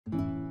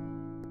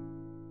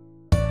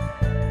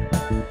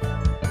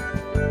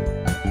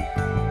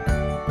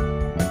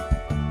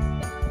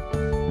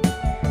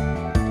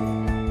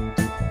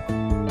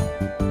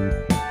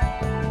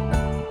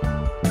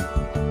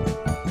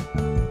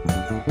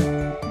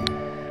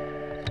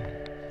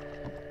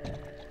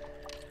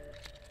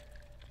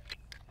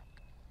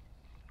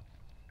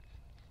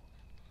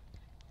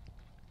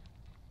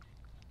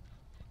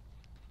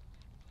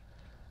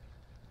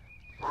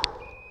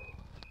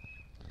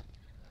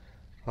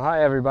Well,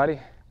 hi everybody.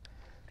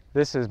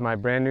 This is my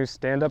brand new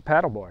stand-up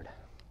paddleboard.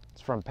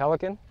 It's from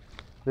Pelican.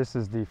 This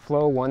is the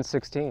Flow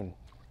 116.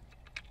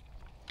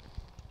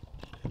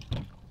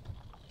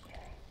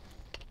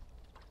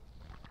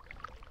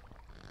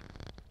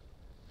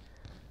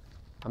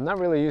 I'm not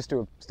really used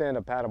to a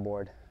stand-up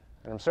paddleboard,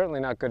 and I'm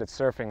certainly not good at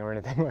surfing or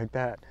anything like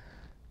that,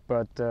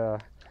 but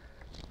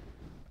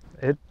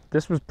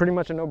this was pretty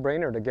much a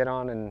no-brainer to get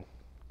on and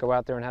go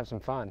out there and have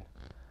some fun.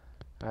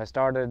 I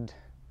started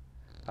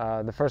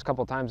the first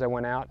couple times I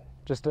went out,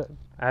 just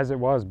as it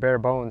was, bare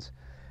bones,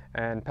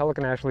 and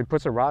Pelican actually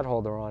puts a rod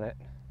holder on it.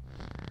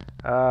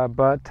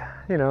 But,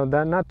 you know,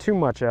 not too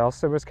much else.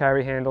 There was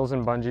carry handles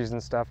and bungees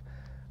and stuff,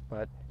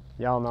 but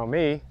y'all know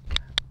me,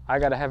 I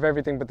gotta have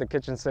everything but the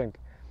kitchen sink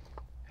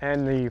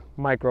and the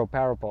micro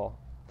power pole.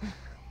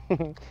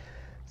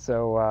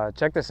 So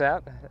check this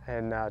out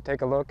and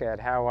take a look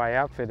at how I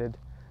outfitted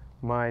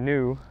my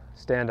new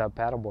stand-up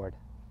paddleboard.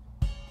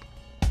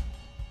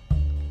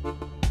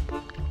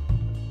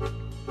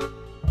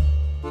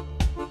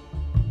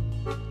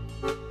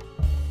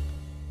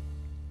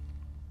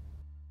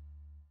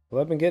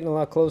 Well, I've been getting a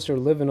lot closer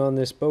to living on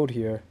this boat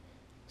here,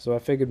 so I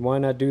figured why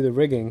not do the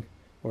rigging,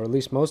 or at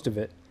least most of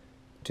it,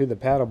 to the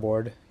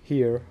paddleboard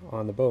here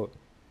on the boat.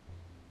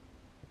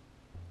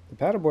 The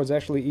paddleboard's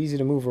actually easy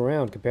to move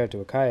around compared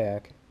to a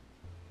kayak,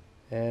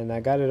 and I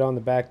got it on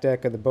the back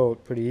deck of the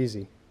boat pretty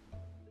easy.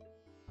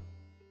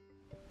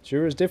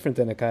 Sure is different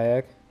than a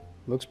kayak.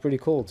 Looks pretty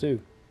cool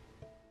too.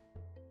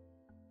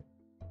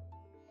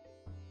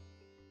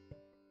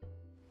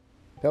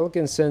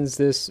 Pelican sends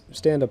this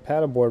stand-up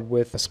paddleboard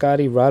with a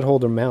Scotty rod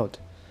holder mount,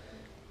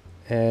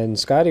 and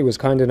Scotty was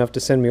kind enough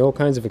to send me all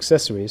kinds of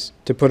accessories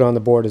to put on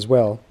the board as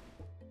well,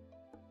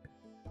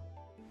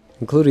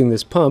 including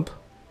this pump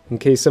in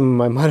case some of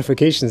my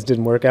modifications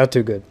didn't work out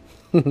too good.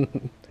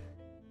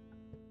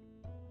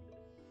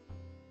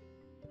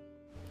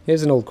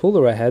 Here's an old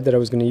cooler I had that I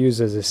was going to use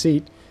as a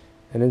seat,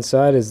 and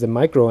inside is the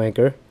micro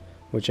anchor,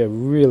 which I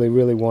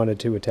really wanted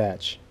to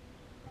attach.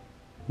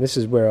 This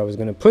is where I was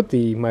going to put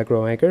the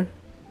micro anchor.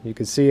 You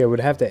can see I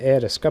would have to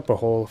add a scupper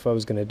hole if I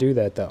was going to do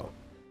that though.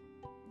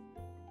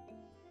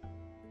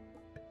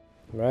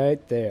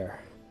 Right there.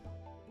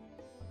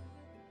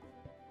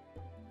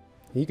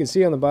 You can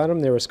see on the bottom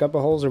there are scupper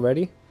holes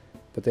already,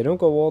 but they don't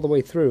go all the way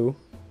through,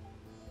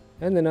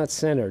 and they're not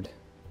centered.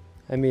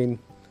 I mean,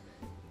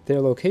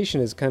 their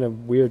location is kind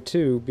of weird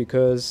too,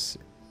 because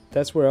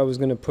that's where I was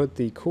going to put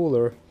the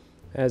cooler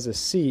as a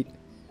seat,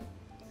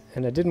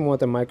 and I didn't want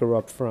the micro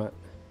up front.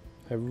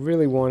 I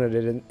really wanted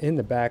it in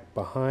the back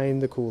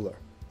behind the cooler.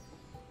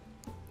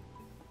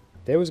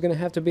 There was going to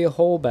have to be a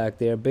hole back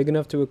there big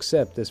enough to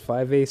accept this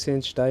 5/8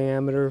 inch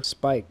diameter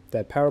spike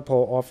that power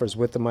pole offers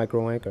with the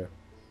micro anchor.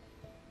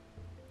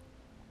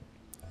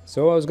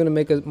 So I was going to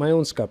make my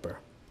own scupper,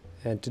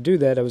 and to do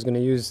that I was going to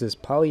use this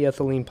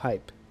polyethylene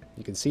pipe.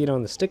 You can see it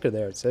on the sticker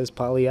there, it says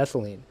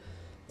polyethylene.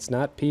 It's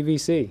not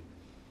PVC.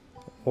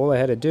 All I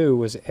had to do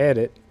was add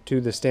it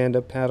to the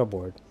stand-up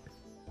paddleboard.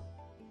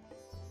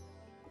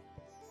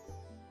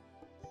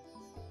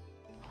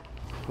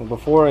 Well,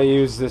 before I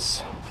use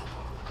this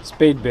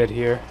spade bit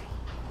here,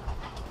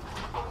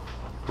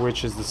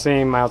 which is the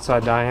same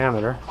outside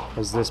diameter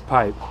as this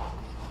pipe,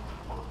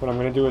 what I'm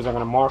going to do is I'm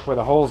going to mark where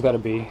the hole's got to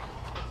be,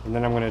 and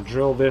then I'm going to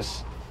drill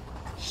this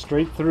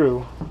straight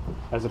through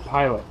as a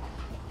pilot,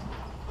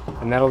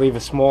 and that'll leave a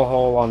small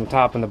hole on the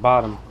top and the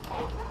bottom.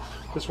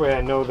 This way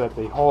I know that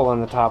the hole on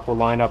the top will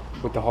line up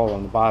with the hole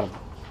on the bottom.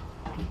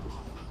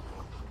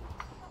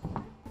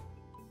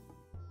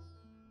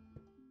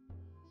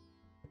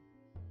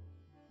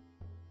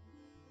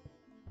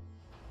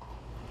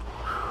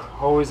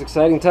 Always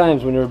exciting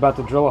times when you're about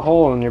to drill a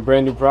hole in your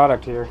brand new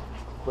product here,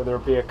 whether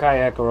it be a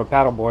kayak or a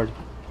paddleboard.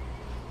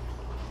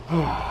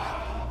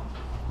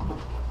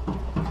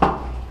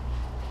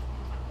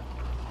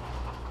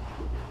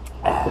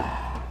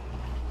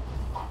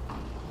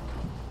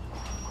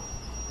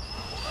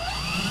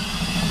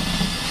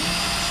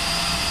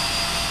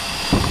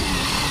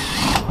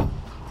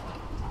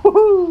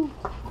 Woohoo!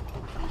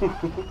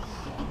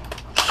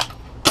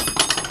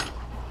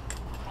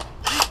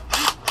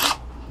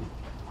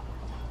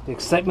 The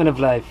excitement of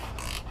life.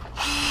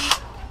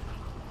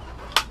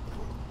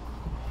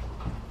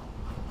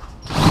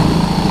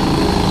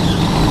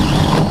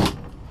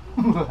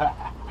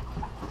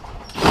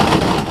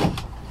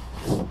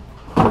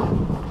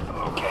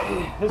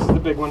 Okay, this is the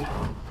big one.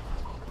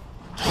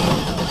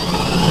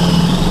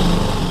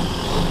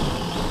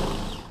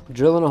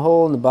 Drilling a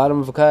hole in the bottom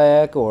of a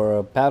kayak or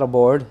a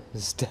paddleboard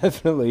is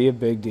definitely a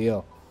big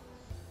deal.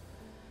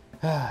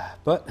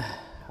 But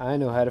I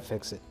know how to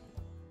fix it.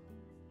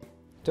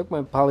 Took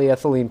my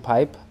polyethylene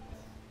pipe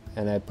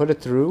and I put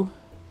it through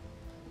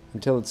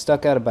until it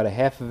stuck out about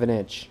 1/2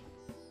 inch.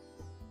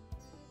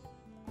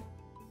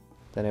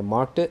 Then I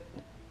marked it.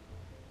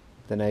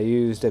 Then I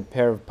used a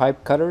pair of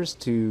pipe cutters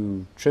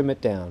to trim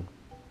it down.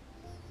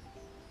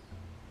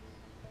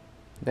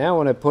 Now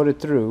when I put it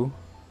through,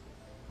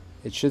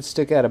 it should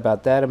stick out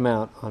about that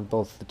amount on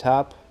both the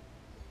top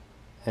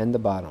and the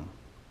bottom.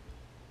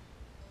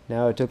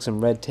 Now I took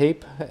some red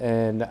tape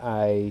and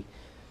I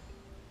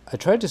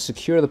tried to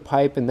secure the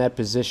pipe in that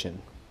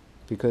position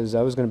because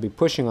I was going to be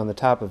pushing on the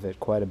top of it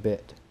quite a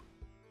bit.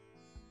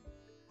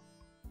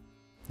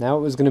 Now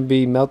it was going to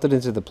be melted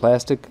into the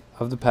plastic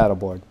of the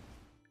paddleboard.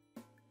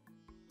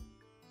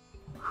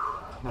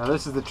 Now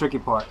this is the tricky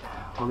part.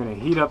 We're going to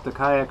heat up the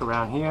kayak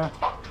around here.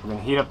 We're going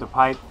to heat up the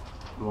pipe.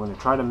 And we're going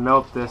to try to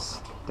melt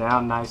this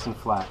down nice and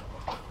flat.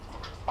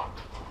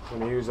 I'm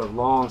going to use a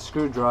long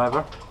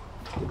screwdriver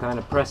to kind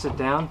of press it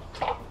down.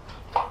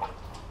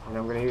 And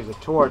I'm going to use a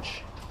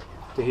torch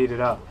to heat it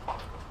up.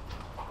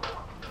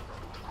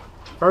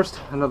 First,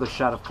 another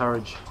shot of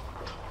courage.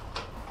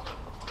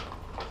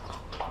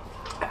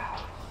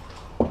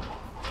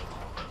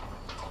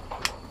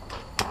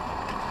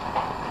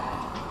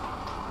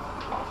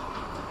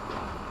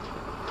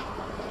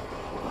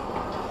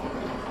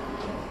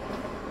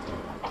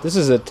 This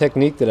is a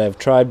technique that I've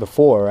tried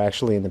before,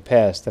 actually, in the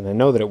past, and I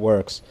know that it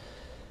works.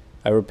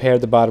 I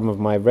repaired the bottom of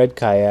my red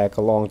kayak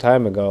a long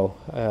time ago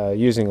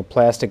using a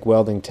plastic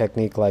welding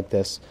technique like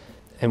this,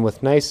 and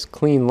with nice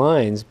clean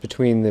lines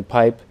between the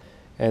pipe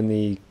and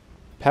the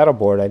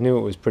paddleboard, I knew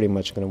it was pretty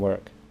much going to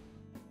work.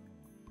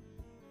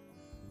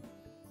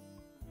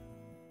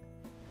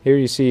 Here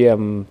you see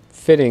I'm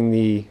fitting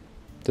the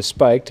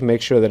spike to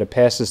make sure that it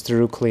passes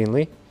through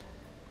cleanly,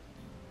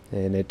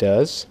 and it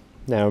does.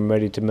 Now I'm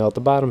ready to melt the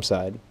bottom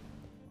side.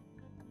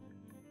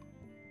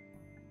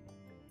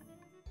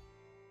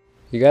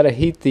 You got to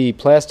heat the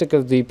plastic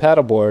of the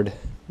paddleboard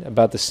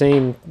about the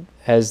same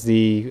as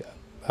the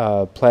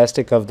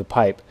plastic of the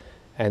pipe,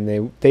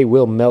 and they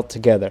will melt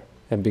together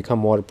and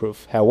become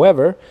waterproof.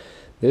 However,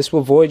 this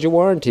will void your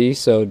warranty,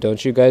 so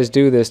don't you guys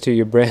do this to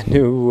your brand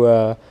new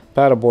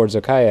paddleboards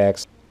or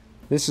kayaks.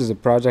 This is a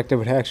project I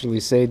would actually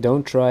say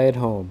don't try at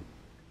home.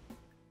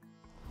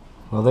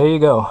 Well, there you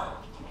go.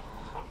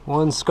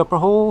 One scupper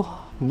hole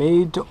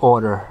made to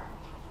order.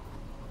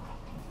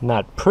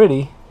 Not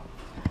pretty,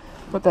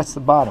 but that's the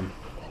bottom.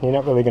 You're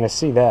not really going to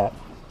see that.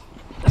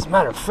 As a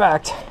matter of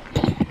fact,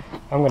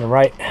 I'm going to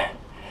write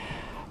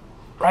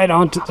right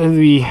onto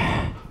the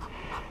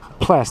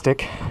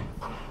plastic.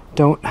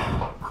 Don't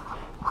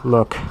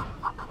look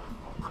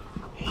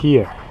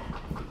here.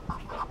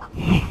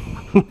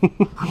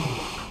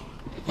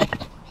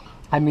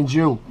 I mean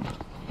you.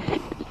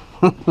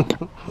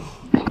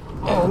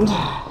 And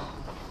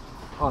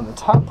on the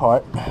top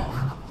part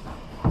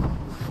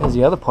is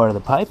the other part of the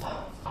pipe.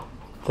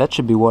 That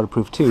should be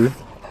waterproof too,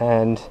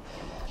 and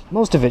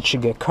most of it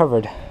should get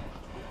covered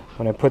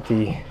when I put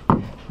the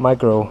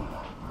micro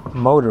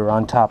motor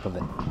on top of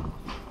it.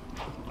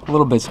 A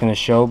little bit's going to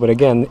show, but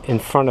again, in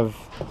front of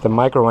the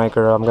micro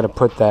anchor, I'm going to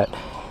put that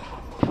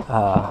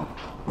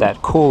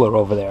cooler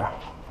over there.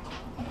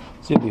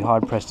 So you'll be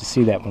hard pressed to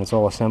see that when it's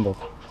all assembled.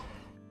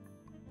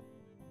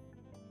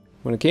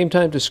 When it came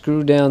time to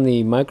screw down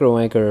the micro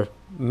anchor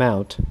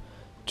mount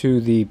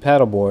to the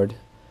paddleboard,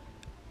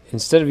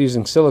 instead of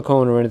using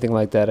silicone or anything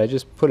like that, I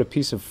just put a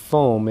piece of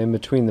foam in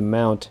between the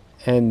mount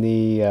and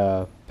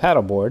the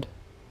paddleboard,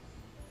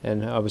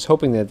 and I was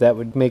hoping that that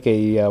would make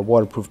a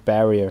waterproof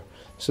barrier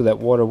so that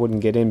water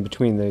wouldn't get in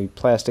between the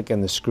plastic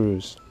and the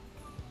screws.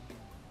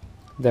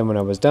 Then when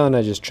I was done,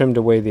 I just trimmed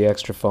away the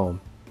extra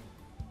foam.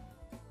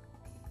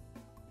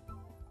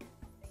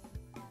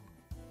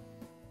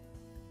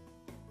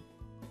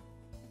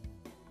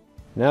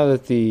 Now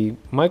that the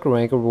micro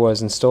anchor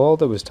was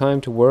installed, it was time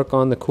to work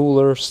on the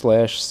cooler /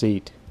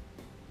 seat.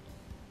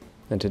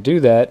 And to do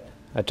that,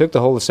 I took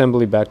the whole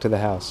assembly back to the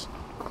house.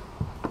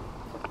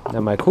 Now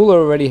my cooler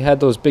already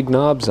had those big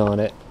knobs on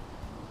it.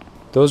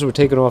 Those were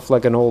taken off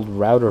like an old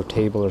router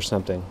table or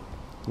something.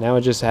 Now I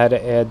just had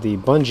to add the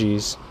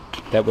bungees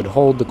that would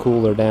hold the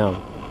cooler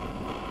down.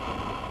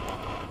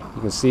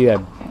 You can see I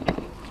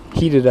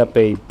heated up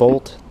a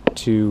bolt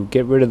to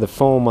get rid of the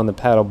foam on the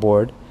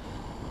paddleboard,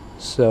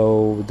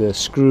 so the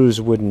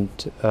screws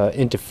wouldn't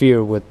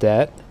interfere with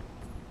that.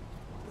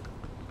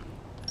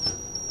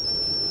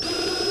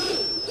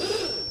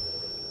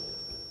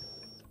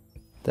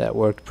 That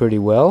worked pretty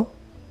well.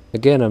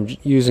 Again, I'm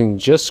using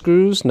just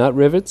screws, not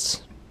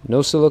rivets,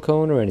 no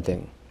silicone or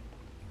anything.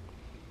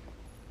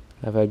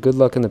 I've had good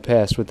luck in the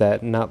past with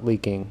that not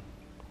leaking.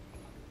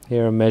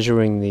 Here I'm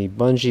measuring the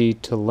bungee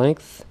to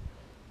length,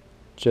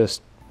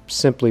 just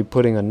simply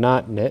putting a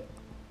knot in it.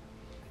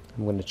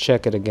 I'm going to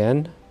check it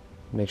again.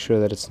 Make sure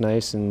that it's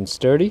nice and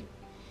sturdy,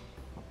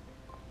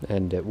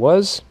 and it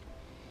was.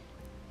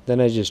 Then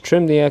I just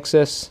trimmed the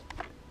excess,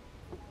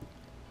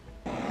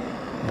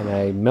 and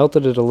I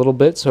melted it a little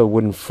bit so it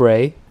wouldn't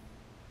fray,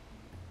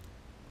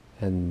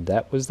 and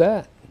that was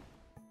that.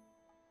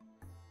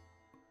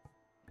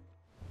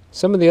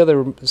 Some of the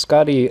other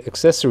Scotty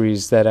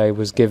accessories that I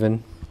was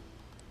given,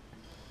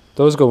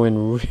 those go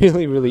in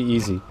really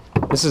easy.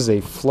 This is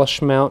a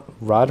flush mount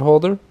rod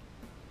holder,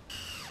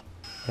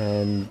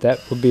 and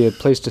that would be a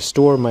place to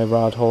store my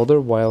rod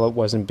holder while it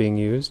wasn't being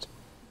used.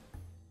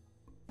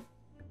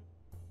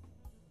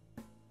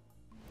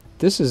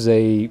 This is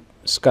a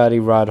Scotty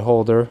rod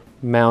holder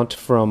mount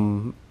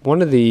from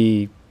one of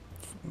the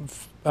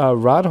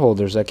rod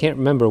holders. I can't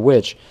remember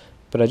which,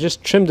 but I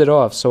just trimmed it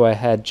off so I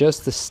had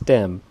just the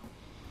stem.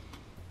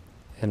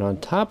 And on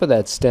top of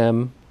that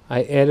stem,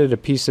 I added a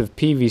piece of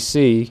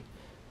PVC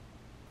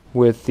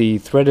with the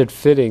threaded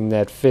fitting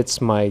that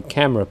fits my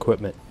camera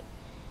equipment.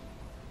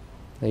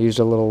 I used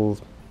a little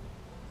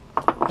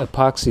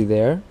epoxy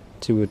there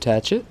to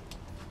attach it.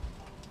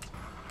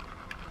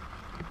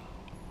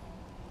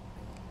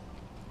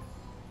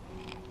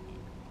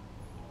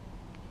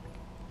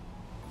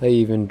 I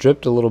even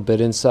dripped a little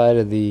bit inside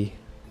of the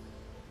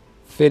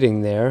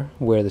fitting there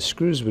where the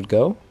screws would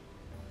go,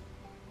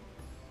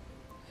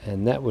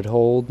 and that would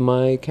hold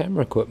my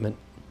camera equipment.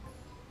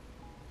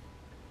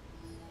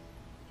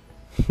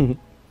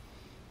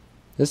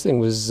 This thing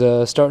was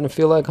starting to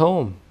feel like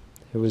home.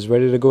 It was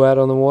ready to go out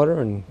on the water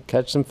and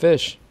catch some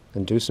fish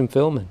and do some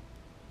filming.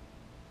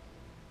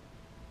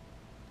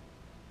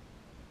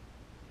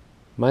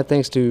 My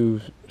thanks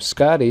to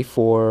Scotty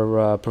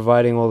for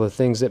providing all the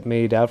things that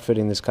made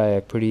outfitting this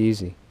kayak pretty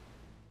easy.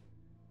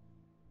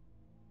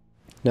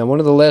 Now, one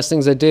of the last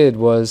things I did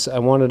was I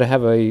wanted to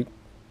have a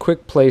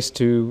quick place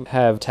to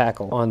have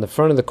tackle on the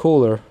front of the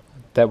cooler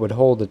that would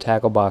hold the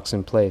tackle box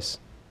in place.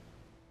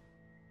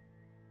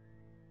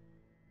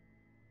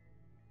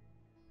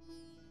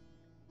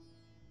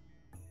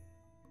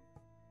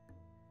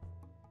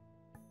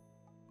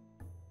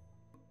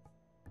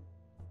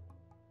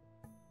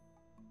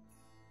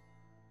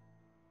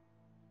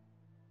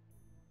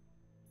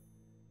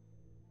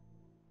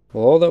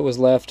 Well, all that was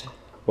left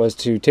was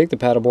to take the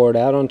paddleboard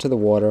out onto the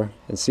water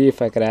and see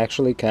if I could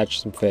actually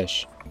catch some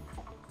fish.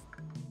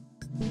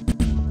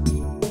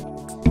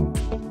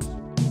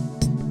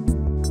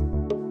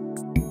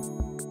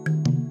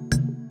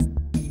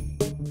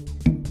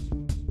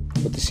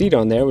 With the seat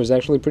on there, it was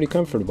actually pretty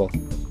comfortable.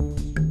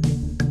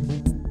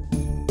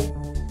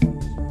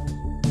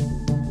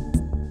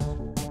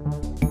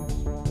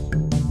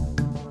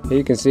 Here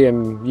you can see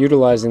I'm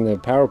utilizing the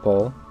power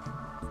pole.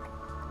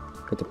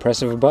 With the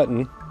press of a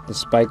button, the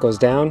spike goes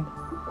down,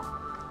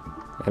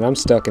 and I'm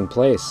stuck in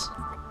place.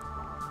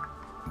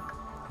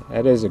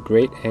 That is a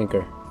great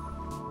anchor.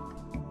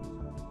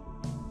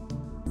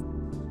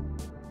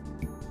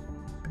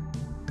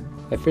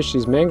 I fished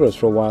these mangroves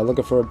for a while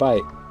looking for a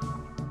bite.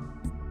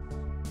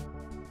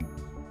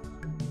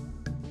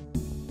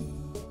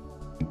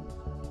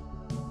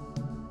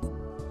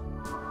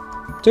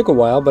 Took a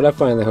while, but I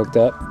finally hooked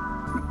up.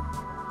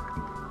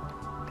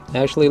 I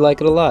actually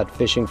like it a lot,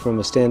 fishing from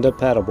a stand-up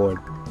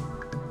paddleboard.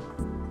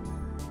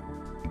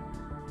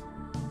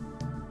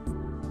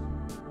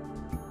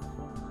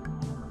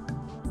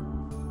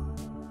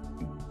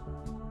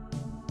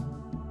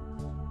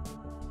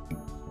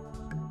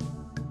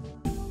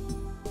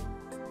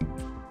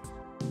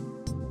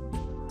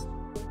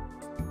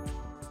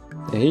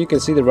 Now here you can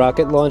see the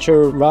rocket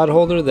launcher rod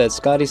holder that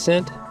Scotty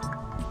sent.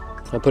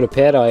 I put a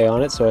pad eye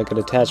on it so I could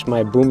attach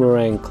my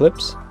boomerang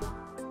clips.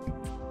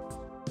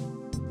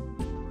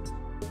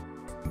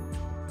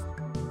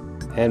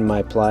 And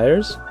my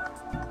pliers.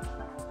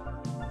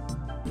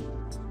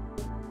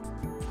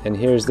 And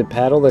here's the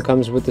paddle that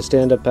comes with the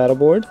stand-up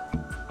paddleboard.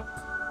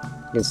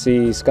 You can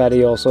see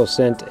Scotty also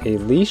sent a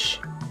leash.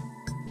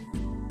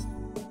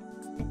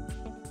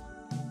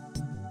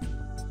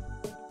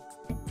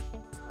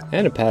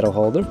 And a paddle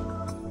holder.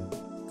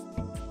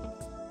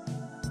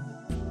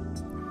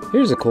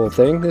 Here's a cool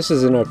thing. This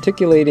is an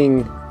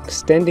articulating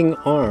extending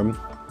arm.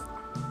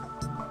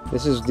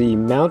 This is the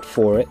mount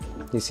for it.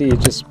 You see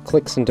it just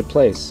clicks into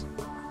place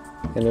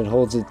and it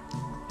holds it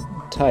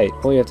tight.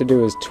 All you have to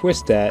do is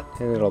twist that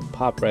and it'll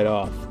pop right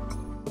off.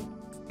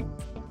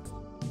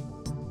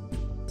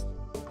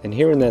 And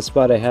here in that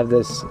spot I have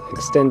this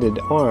extended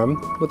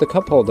arm with a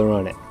cup holder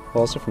on it,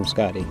 also from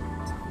Scotty.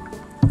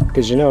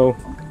 Because you know,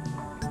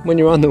 when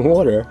you're on the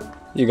water,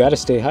 you gotta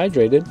stay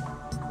hydrated.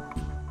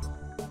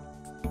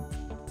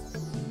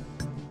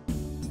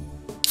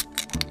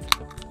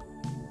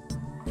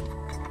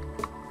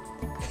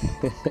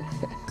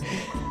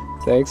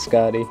 Thanks,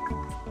 Scotty.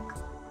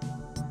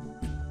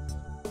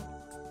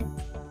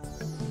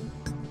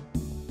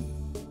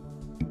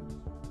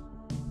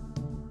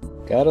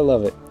 Gotta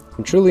love it.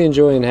 I'm truly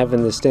enjoying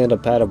having this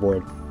stand-up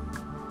paddleboard.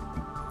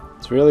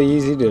 It's really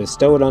easy to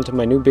stow it onto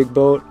my new big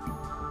boat.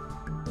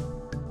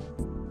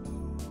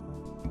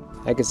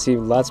 I could see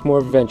lots more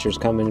adventures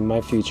coming in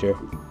my future,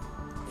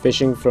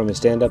 fishing from a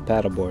stand-up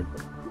paddleboard.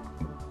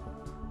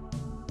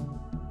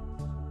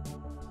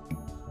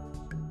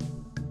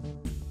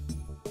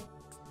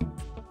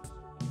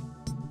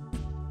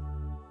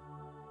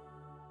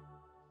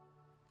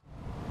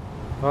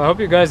 Well, I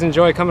hope you guys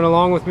enjoy coming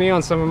along with me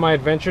on some of my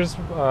adventures,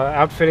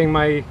 outfitting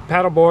my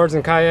paddle boards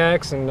and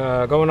kayaks and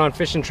going on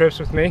fishing trips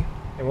with me.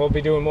 And we'll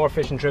be doing more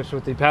fishing trips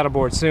with the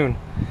paddleboard soon.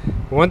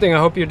 But one thing I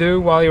hope you do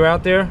while you're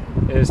out there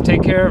is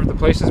take care of the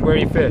places where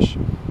you fish.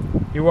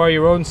 You are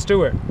your own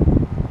steward.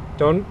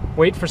 Don't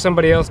wait for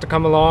somebody else to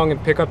come along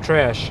and pick up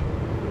trash.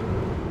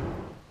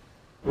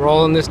 We're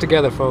all in this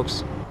together,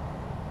 folks.